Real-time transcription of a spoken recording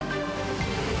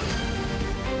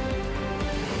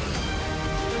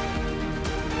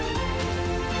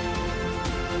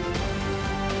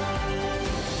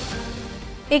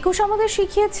একুশ আমাদের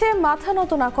শিখিয়েছে মাথা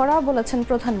নত না করা, বলেছেন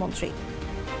প্রধানমন্ত্রী।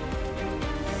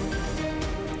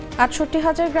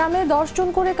 ৬৮,০০০ গ্রামে ১০ জন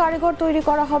করে কারিগর তৈরি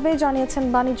করা হবে, জানিয়েছেন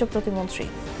বাণিজ্য প্রতিমন্ত্রী।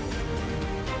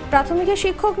 প্রাথমিকে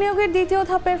শিক্ষক নিয়োগের দ্বিতীয়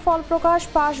ধাপের ফল প্রকাশ,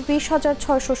 পাস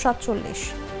 ২০,৬৪৭।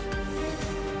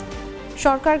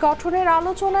 সরকার গঠনের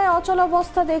আলোচনায়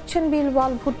অচলাবস্থা দেখছেন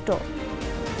বিলওয়াল ভুট্টো।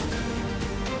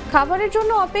 খাবারের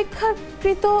জন্য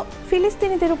অপেক্ষাকৃত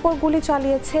ফিলিস্তিনিদের উপর গুলি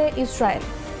চালিয়েছে ইসরায়েল।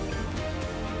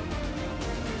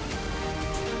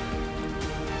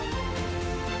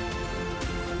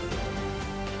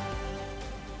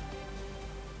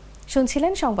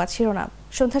 শুনছিলেন সংবাদ শিরোনাম।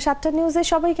 সন্ধ্যা ৭টা নিউজে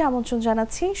সবাইকে আমন্ত্রণ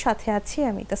জানাচ্ছি, সাথে আছি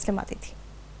আমি তাসলিমা তিথি।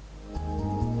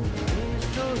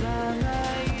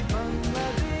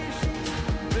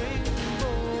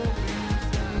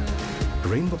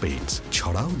 রেইনবো পেইন্টস,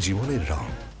 ছড়াও জীবনের রং।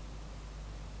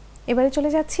 এবারে চলে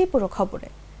যাচ্ছি পুরো খবরে।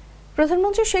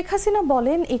 প্রধানমন্ত্রী শেখ হাসিনা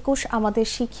বলেন, ২১ আমাদের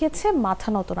শিখিয়েছে মাথা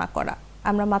নত না করা।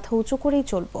 আমরা মাথা উঁচু করেই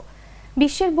চলব,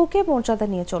 বিশ্বের বুকে মর্যাদা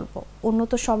নিয়ে চলব,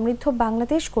 উন্নত সমৃদ্ধ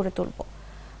বাংলাদেশ গড়ে তুলব।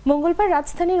 মঙ্গলবার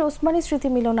রাজধানীর ওসমানী স্মৃতি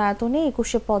মিলনায়তনে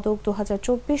 ২১শে পদক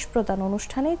 ২০২৪ প্রদান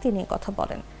অনুষ্ঠানে তিনি কথা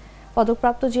বলেন।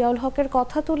 পদকপ্রাপ্ত জিয়াউল হকের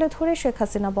কথা তুলে ধরে শেখ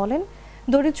হাসিনা বলেন,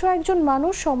 দরিদ্র একজন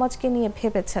মানুষ সমাজকে নিয়ে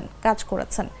ভেবেছেন, কাজ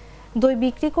করেছেন, দই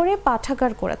বিক্রি করে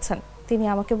পাঠাগার করেছেন। তিনি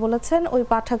আমাকে বলেছেন, ওই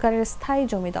পাঠাগারের স্থায়ী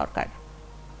জমি দরকার।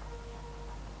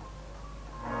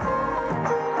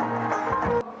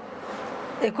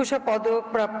 ২১শে পদক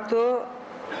প্রাপ্ত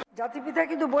জাতিপিতা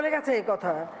কিন্তু বলে গেছে এই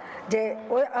কথা, যে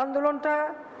ওই আন্দোলনটা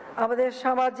আমাদের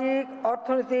সামাজিক,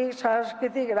 অর্থনৈতিক,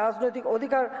 সাংস্কৃতিক, রাজনৈতিক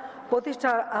অধিকার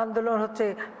প্রতিষ্ঠার আন্দোলন হচ্ছে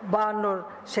 ৫২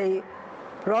 সেই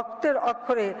রক্তের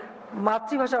অক্ষরে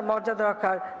মাতৃভাষার মর্যাদা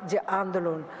রাখার যে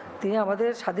আন্দোলন। তিনি আমাদের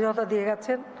স্বাধীনতা দিয়ে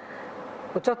গেছেন।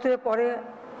 ৭৫ পরে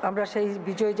আমরা সেই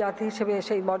বিজয়ী জাতি হিসেবে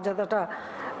সেই মর্যাদাটা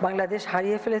বাংলাদেশ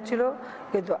হারিয়ে ফেলেছিল,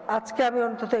 কিন্তু আজকে আমি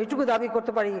অন্তত এইটুকু দাবি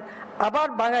করতে পারি, আবার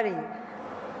বাঙালি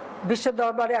বিশ্বের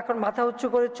দরবারে এখন মাথা উঁচু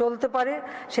করে চলতে পারে।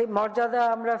 সেই মর্যাদা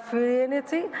আমরা ফিরিয়ে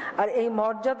এনেছি, আর এই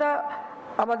মর্যাদা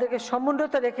আমাদেরকে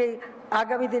সমুন্নত রেখেই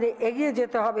আগামী দিনে এগিয়ে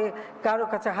যেতে হবে। কারো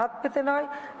কাছে হাত পেতে নয়,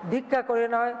 ভিক্ষা করে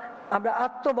নয়, আমরা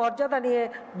আত্মমর্যাদা নিয়ে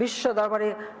বিশ্ব দরবারে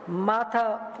মাথা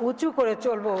উঁচু করে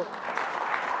চলব।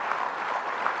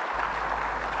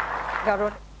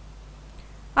 কারণ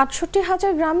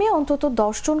 ৬৮,০০০ গ্রামে অন্তত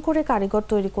 ১০ জন করে কারিগর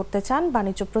তৈরি করতে চান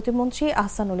বাণিজ্য প্রতিমন্ত্রী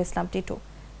আহসানুল ইসলাম টিটু।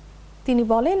 তিনি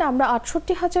বলেন, আমরা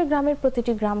 ৬৮,০০০ গ্রামের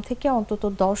প্রতিটি গ্রাম থেকে অন্তত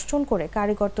 ১০ জন করে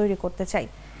কারিগর তৈরি করতে চাই।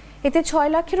 এতে ৬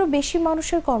 লাখেরও বেশি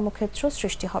মানুষের কর্মক্ষেত্র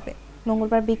সৃষ্টি হবে।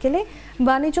 মঙ্গলবার বিকেলে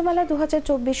বাণিজ্য মেলা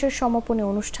 ২০২৪-এর সমাপনী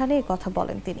অনুষ্ঠানে কথা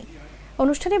বলেন তিনি।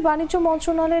 অনুষ্ঠানে বাণিজ্য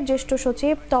মন্ত্রণালয়ের জ্যেষ্ঠ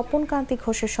সচিব তপন কান্তি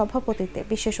ঘোষের সভাপতিত্বে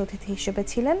বিশেষ অতিথি হিসেবে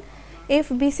ছিলেন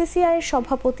FBCCI এর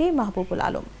সভাপতি মাহবুবুল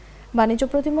আলম। বাণিজ্য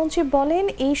প্রতিমন্ত্রী বলেন,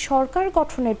 এই সরকার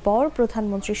গঠনের পর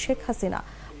প্রধানমন্ত্রী শেখ হাসিনা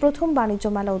প্রথম বাণিজ্য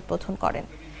মেলা উদ্বোধন করেন।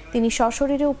 তিনি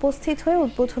সশরীরে উপস্থিত হয়ে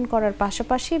উদ্বোধন করার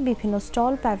পাশাপাশি বিভিন্ন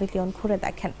স্টল, প্যাভিলিয়ন ঘুরে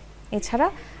দেখেন। এছাড়া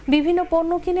বিভিন্ন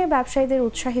পণ্য কিনে ব্যবসায়ীদের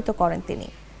উৎসাহিত করেন তিনি।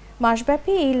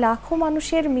 মাসব্যাপী এই লাখো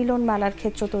মানুষের মিলন মেলার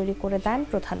ক্ষেত্র তৈরি করে দেন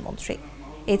প্রধানমন্ত্রী।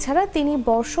 এছাড়া তিনি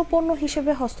বর্ষপণ্য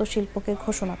হিসেবে হস্তশিল্পকে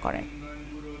ঘোষণা করেন।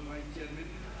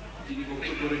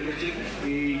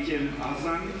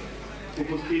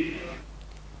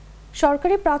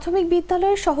 সরকারি প্রাথমিক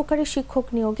বিদ্যালয়ের সহকারী শিক্ষক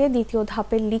নিয়োগে দ্বিতীয়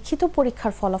ধাপের লিখিত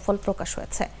পরীক্ষার ফলাফল প্রকাশ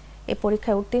হয়েছে। এই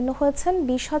পরীক্ষায় উত্তীর্ণ হয়েছেন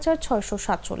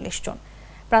 ২০,৬৪৭ জন।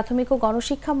 প্রাথমিক ও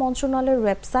গণশিক্ষা মন্ত্রণালয়ের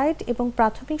ওয়েবসাইট এবং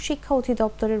প্রাথমিক শিক্ষা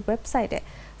অধিদপ্তরের ওয়েবসাইটে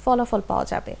ফলাফল পাওয়া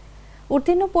যাবে।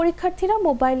 উত্তীর্ণ পরীক্ষার্থীরা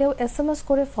মোবাইলেও SMS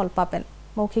করে ফল পাবেন।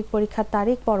 মৌখিক পরীক্ষার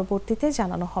তারিখ পরবর্তীতে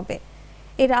জানানো হবে।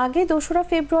 এর আগে ২রা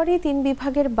ফেব্রুয়ারি ৩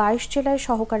 বিভাগের ২২ জেলায়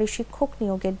সহকারী শিক্ষক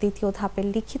নিয়োগের দ্বিতীয় ধাপের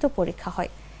লিখিত পরীক্ষা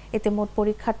হয়। এতে মোট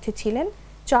পরীক্ষার্থী ছিলেন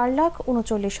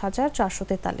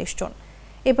 ৪,৩৯,৪৪৩ জন।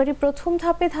 এবারে প্রথম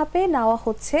ধাপে নেওয়া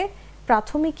হচ্ছে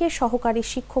প্রাথমিকে সহকারী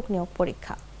শিক্ষক নিয়োগ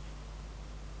পরীক্ষা।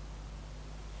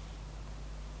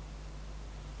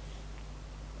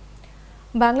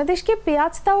 বাংলাদেশকে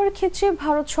পেঁয়াজ দেওয়ার ক্ষেত্রে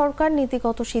ভারত সরকার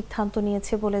নীতিগত সিদ্ধান্ত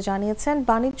নিয়েছে বলে জানিয়েছেন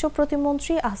বাণিজ্য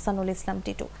প্রতিমন্ত্রী আহসানুল ইসলাম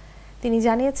টিটু। তিনি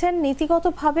জানিয়েছেন,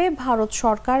 নীতিগতভাবে ভারত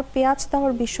সরকার পেঁয়াজ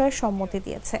দেওয়ার বিষয়ে সম্মতি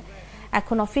দিয়েছে।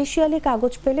 এখন অফিসিয়ালি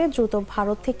কাগজ পেলে দ্রুত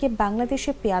ভারত থেকে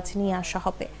বাংলাদেশে পেঁয়াজ নিয়ে আসা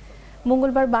হবে।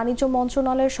 মঙ্গলবার বাণিজ্য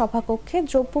মন্ত্রণালয়ের সভাকক্ষে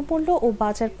দ্রব্যমূল্য ও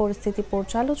বাজার পরিস্থিতি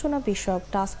পর্যালোচনা বিষয়ক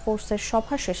টাস্ক ফোর্সের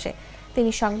সভা শেষে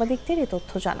তিনি সাংবাদিকদের এ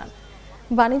তথ্য জানান।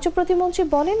 বাণিজ্য প্রতিমন্ত্রী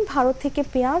বলেন, ভারত থেকে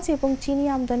পেঁয়াজ এবং চিনি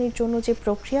আমদানির জন্য যে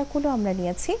প্রক্রিয়াগুলো আমরা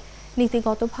নিয়েছি,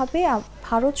 নীতিগতভাবে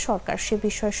ভারত সরকার সে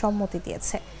বিষয়ে সম্মতি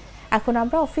দিয়েছে। এখন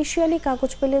আমরা অফিসিয়ালি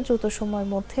কাগজ পেলে দ্রুত সময়ের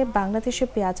মধ্যে বাংলাদেশে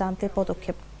পেঁয়াজ আনতে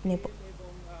পদক্ষেপ নেব।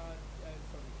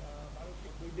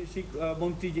 বৈদেশিক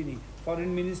মন্ত্রী যিনি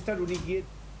ফরেন মিনিস্টার, উনি গিয়ে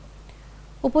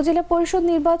উপজেলা পরিষদ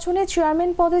নির্বাচনে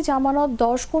চেয়ারম্যান পদে জামানত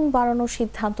 10 গুণ বাড়ানোর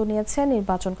সিদ্ধান্ত নিয়েছে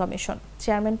নির্বাচন কমিশন।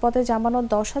 চেয়ারম্যান পদে জামানত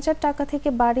 10,000 টাকা থেকে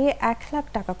বাড়িয়ে 1 লাখ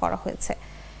টাকা করা হয়েছে।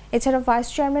 এছাড়া ভাইস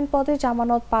চেয়ারম্যান পদে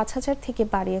জামানত 5,000 থেকে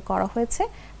বাড়িয়ে করা হয়েছে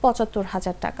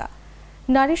 75,000 টাকা।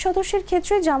 নারী সদস্যের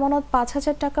ক্ষেত্রে জামানত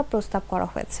 5,000 টাকা প্রস্তাব করা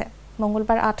হয়েছে।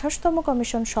 মঙ্গলবার 28তম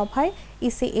কমিশন সভায়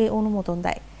ইসি এ অনুমোদন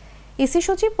দেয়। ইসি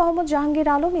সচিব মোহাম্মদ জাহাঙ্গীর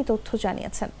আলম এই তথ্য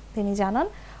জানিয়েছেন। তিনি জানান,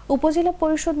 উপজেলা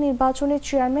পরিষদ নির্বাচনে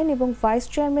চেয়ারম্যান এবং ভাইস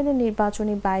চেয়ারম্যানের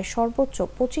নির্বাচনী ব্যয় সর্বোচ্চ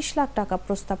 25 লাখ টাকা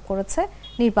প্রস্তাব করেছে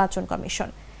নির্বাচন কমিশন।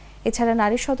 এছাড়া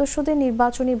নারী সদস্যদের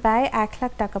নির্বাচনী ব্যয় 1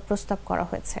 লাখ টাকা প্রস্তাব করা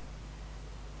হয়েছে।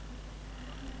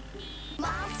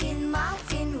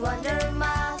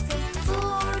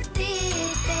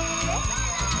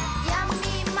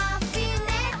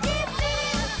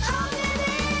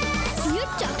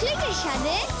 চকলেটের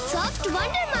সাথে সফট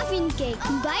ওয়ান্ডার মাফিন কেক,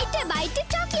 বাইটে বাইটে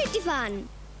চকলেটি ফান।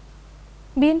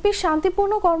 বিএনপির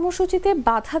শান্তিপূর্ণ কর্মসূচিতে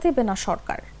বাধা দেবে না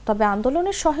সরকার, তবে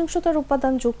আন্দোলনের সহিংসতার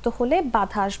উপাদান যুক্ত হলে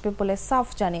বাধা আসবে বলে সাফ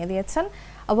জানিয়ে দিয়েছেন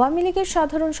আওয়ামী লীগের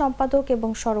সাধারণ সম্পাদক এবং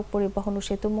সড়ক পরিবহন ও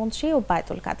সেতু মন্ত্রী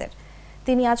ওবায়দুল কাদের।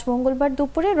 তিনি আজ মঙ্গলবার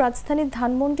দুপুরে রাজধানীর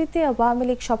ধানমন্ডিতে আওয়ামী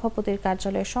লীগ সভাপতির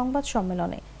কার্যালয়ের সংবাদ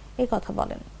সম্মেলনে এই কথা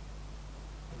বলেন।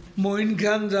 মঈন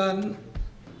খান যান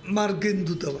মার্কিন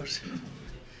দূতাবাসে,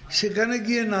 সেখানে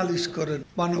গিয়ে নালিশ করেন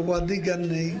মানবাধিকার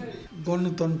নেই,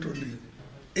 গণতন্ত্র নেই।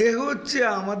 এ হচ্ছে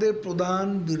আমাদের প্রধান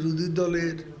বিরোধী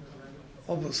দলের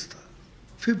অবস্থা।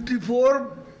 54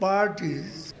 পার্টিস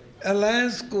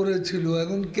অ্যালায়েন্স করেছিল,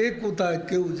 এখন কে কোথায়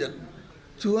কেউ জানে।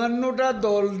 54টা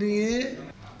দল নিয়ে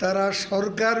তারা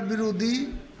সরকার বিরোধী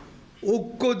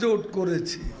ঐক্যজোট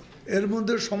করেছে, এর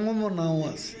মধ্যে সমমনাও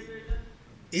আছে।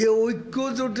 এ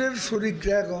ঐক্যজোটের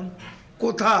শরিকরা এখন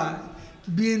কোথায়,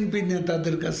 বিএনপি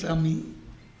নেতাদের কাছে আমি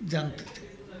জানতে চাই।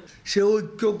 সে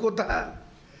ঐক্য কোথায়,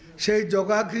 সেই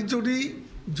জগা খিচুড়ি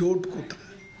জোট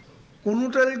কোথায়?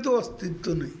 কোনোটারই তো অস্তিত্ব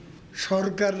নেই।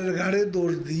 সরকারের ঘাড়ে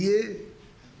দোষ দিয়ে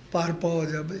পার পাওয়া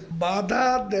যাবে? বাধা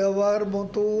দেওয়ার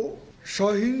মতো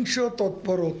সহিংস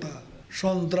তৎপরতা,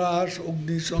 সন্ত্রাস,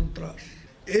 অগ্নিসন্ত্রাস,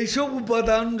 এইসব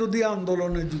উপাদান যদি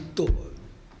আন্দোলনে যুক্ত হয়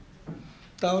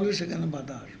তাহলে সেখানে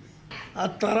বাধা আসবে। আর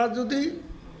তারা যদি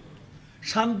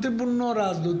শান্তিপূর্ণ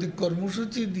রাজনৈতিক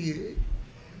কর্মসূচি দিয়ে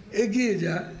এগিয়ে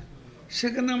যায়,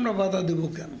 সেখানে আমরা বাধা দেব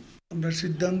কেন? আমরা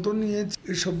সিদ্ধান্ত নিয়েছি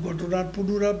এসব ঘটনার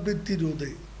পুনরাবৃত্তি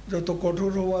রোধে যত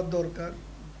কঠোর হওয়ার দরকার।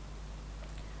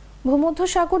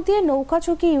 ভূমধ্যসাগর দিয়ে নৌকা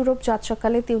চুকি ইউরোপ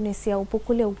যাত্রাকালে তিউনিসিয়া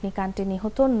উপকূলে অগ্নিকাণ্ডে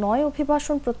নিহত 9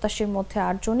 অভিবাসন প্রত্যাশীর মধ্যে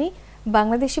 8 জনই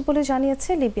বাংলাদেশি বলে জানিয়েছে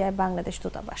লিবিয়ায় বাংলাদেশ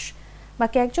দূতাবাস।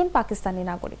 বাকি একজন পাকিস্তানি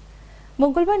নাগরিক।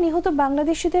 মঙ্গলবার নিহত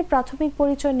বাংলাদেশিদের প্রাথমিক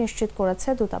পরিচয় নিশ্চিত করেছে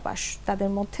দূতাবাস। তাদের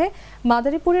মধ্যে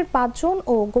মাদারীপুরের 5 জন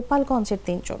ও গোপালগঞ্জের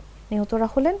 3 জন। নিহতরা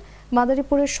হলেন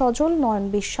মাদারীপুরের সজল, নয়ন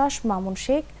বিশ্বাস, মামুন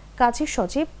শেখ, কাজী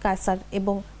সজীব, কায়সার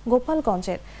এবং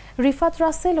গোপালগঞ্জের রিফাত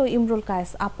রাসেল ও ইমরুল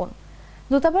কায়েস আপন।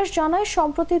 দূতাবাস জানায়,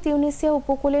 সম্প্রতি তিউনিসিয়া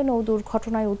উপকূলে নৌ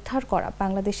দুর্ঘটনায় উদ্ধার করা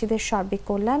বাংলাদেশিদের সার্বিক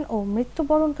কল্যাণ ও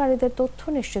মৃত্যুবরণকারীদের তথ্য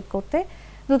নিশ্চিত করতে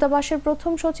দূতাবাসের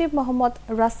প্রথম সচিব মোহাম্মদ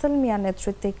রাসেল মিয়ার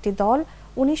নেতৃত্বে একটি দল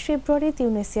 19 ফেব্রুয়ারি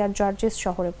তিউনিসিয়ার জার্জিস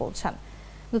শহরে পৌঁছান।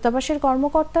 দূতাবাসের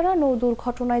কর্মকর্তারা নৌ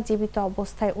দুর্ঘটনায় জীবিত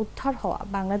অবস্থায় উদ্ধার হওয়া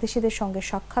বাংলাদেশিদের সঙ্গে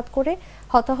সাক্ষাৎ করে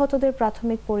হতাহতদের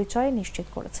প্রাথমিক পরিচয় নিশ্চিত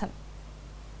করেছেন।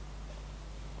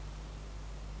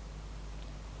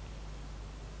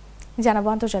 জানাবো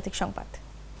আন্তর্জাতিক সংবাদ।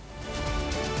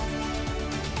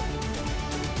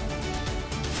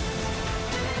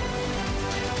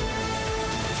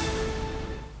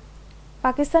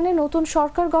 পাকিস্তানে নতুন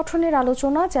সরকার গঠনের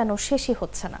আলোচনা যেন শেষই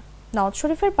হচ্ছে না। নওয়াজ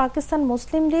শরীফের পাকিস্তান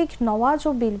মুসলিম লীগ, নওয়াজ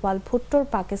ও বিলওয়াল ভুট্টোর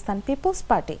পাকিস্তান পিপলস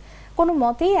পার্টি কোনো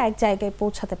মতেই এক জায়গায়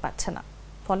পৌঁছাতে পারছে না।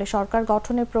 ফলে সরকার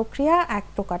গঠনের প্রক্রিয়া এক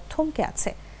প্রকার থমকে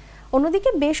আছে। অন্যদিকে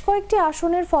বেশ কয়েকটি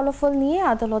আসনের ফলাফল নিয়ে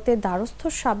আদালতে দ্বারস্থ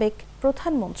সাবেক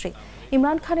প্রধানমন্ত্রী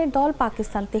ইমরান খানের দল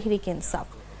পাকিস্তান তেহরিক ইনসাফ।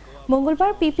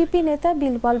 মঙ্গলবার পিপিপি নেতা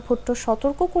বিলওয়াল ভুট্টো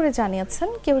সতর্ক করে জানিয়েছেন,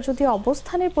 কেউ যদি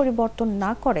অবস্থানের পরিবর্তন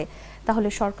না করে তাহলে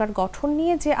সরকার গঠন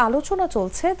নিয়ে যে আলোচনা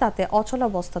চলছে তাতে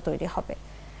অচলাবস্থা তৈরি হবে।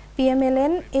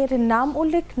 পিএমএলএন এর নাম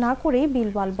উল্লেখ না করেই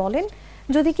বিলওয়াল বলেন,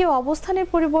 যদি কেউ অবস্থানের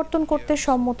পরিবর্তন করতে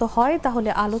সম্মত হয় তাহলে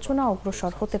আলোচনা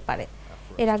অগ্রসর হতে পারে।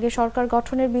 এর আগে সরকার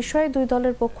গঠনের বিষয়ে দুই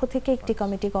দলের পক্ষ থেকে একটি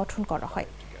কমিটি গঠন করা হয়।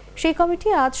 সেই কমিটি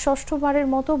আজ ষষ্ঠবারের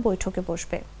মতো বৈঠকে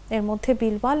বসবে। এর মধ্যে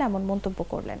বিলওয়াল এমন মন্তব্য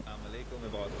করলেন।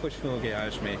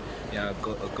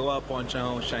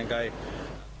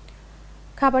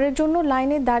 খাবারের জন্য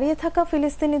লাইনে দাঁড়িয়ে থাকা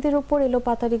ফিলিস্তিনিদের উপর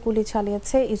এলোপাতাড়ি গুলি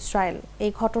চালিয়েছে ইসরায়েল।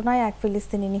 এই ঘটনায় এক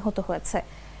ফিলিস্তিনি নিহত হয়েছে।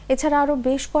 এছাড়া আরও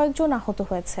বেশ কয়েকজন আহত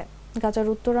হয়েছে। গাজার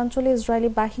উত্তরাঞ্চলে ইসরায়েলি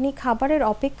বাহিনী খাবারের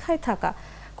অপেক্ষায় থাকা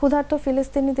ক্ষুধার্ত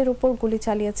ফিলিস্তিনিদের উপর গুলি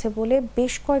চালিয়েছে বলে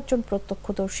বেশ কয়েকজন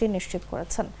প্রত্যক্ষদর্শী নিশ্চিত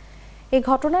করেছেন। এই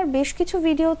ঘটনার বেশ কিছু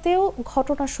ভিডিওতেও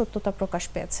ঘটনার সত্যতা প্রকাশ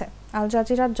পেয়েছে। আল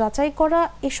জাজিরার যাচাই করা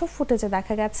এসব ফুটেজে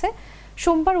দেখা গেছে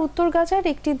সোমবার উত্তর গাজার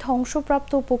একটি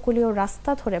ধ্বংসপ্রাপ্ত উপকূলীয়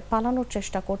রাস্তা ধরে পালানোর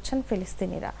চেষ্টা করছেন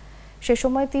ফিলিস্তিনিরা। সে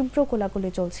সময় তীব্র গোলাগুলি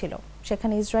চলছিল।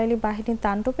 সেখানে ইসরায়েলি বাহিনীর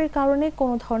তাণ্ডবের কারণে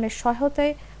কোনো ধরনের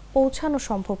সহায়তায় পৌঁছানো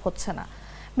সম্ভব হচ্ছে না।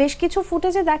 বেশ কিছু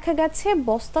ফুটেজে দেখা গেছে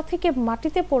বস্তা থেকে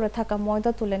মাটিতে পড়ে থাকা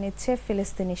ময়দা তুলে নিচ্ছে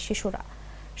ফিলিস্তিনি শিশুরা।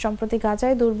 সম্প্রতি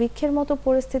গাজায় দুর্ভিক্ষের মতো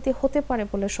পরিস্থিতি হতে পারে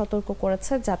বলে সতর্ক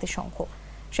করেছে জাতিসংঘ।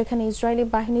 সেখানে ইসরায়েলি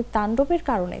বাহিনীর তাণ্ডবের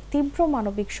কারণে তীব্র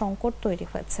মানবিক সংকট তৈরি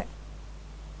হয়েছে।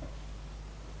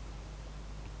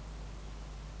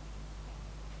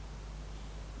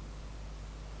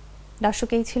 দর্শক,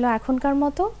 এই ছিল এখনকার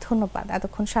মতো। ধন্যবাদ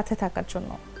এতক্ষণ সাথে থাকার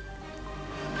জন্য।